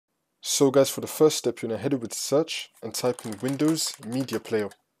So guys, for the first step, you're going to head over to search and type in Windows Media Player.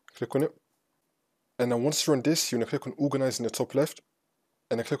 Click on it. And then once you're on this, you're going to click on Organize in the top left.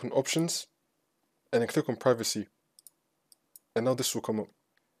 And then click on Options. And then click on Privacy. And now this will come up.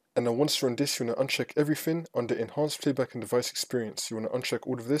 And then once you're on this, you're going to uncheck everything under Enhanced Playback and Device Experience. You want to uncheck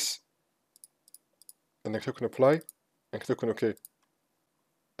all of this. And then click on Apply. And click on OK.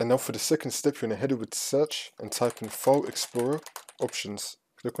 And now for the second step, you're going to head over to Search and type in File Explorer Options.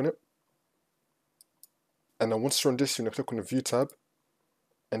 Click on it. And then once you're on this, you're going to click on the View tab.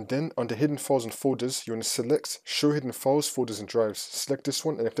 And then under Hidden Files and Folders, you're going to select Show Hidden Files, Folders and Drives. Select this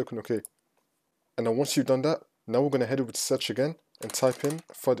one and then click on OK. And then once you've done that, now we're going to head over to Search again and type in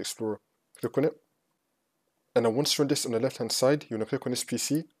File Explorer. Click on it. And then once you're on this on the left hand side, you're going to click on this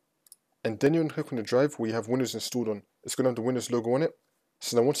PC. And then you're going to click on the drive where you have Windows installed on. It's going to have the Windows logo on it.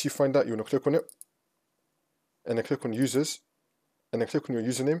 So now once you find that, you're going to click on it. And then click on Users. And then click on your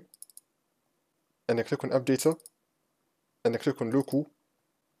username. And then click on App Data. And then click on Local.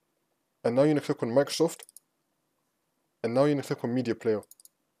 And now you're going to click on Microsoft. And now you're going to click on Media Player.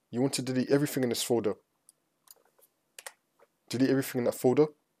 You want to delete everything in this folder. Delete everything in that folder.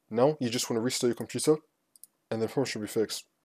 Now you just want to restart your computer. And then the problem should be fixed.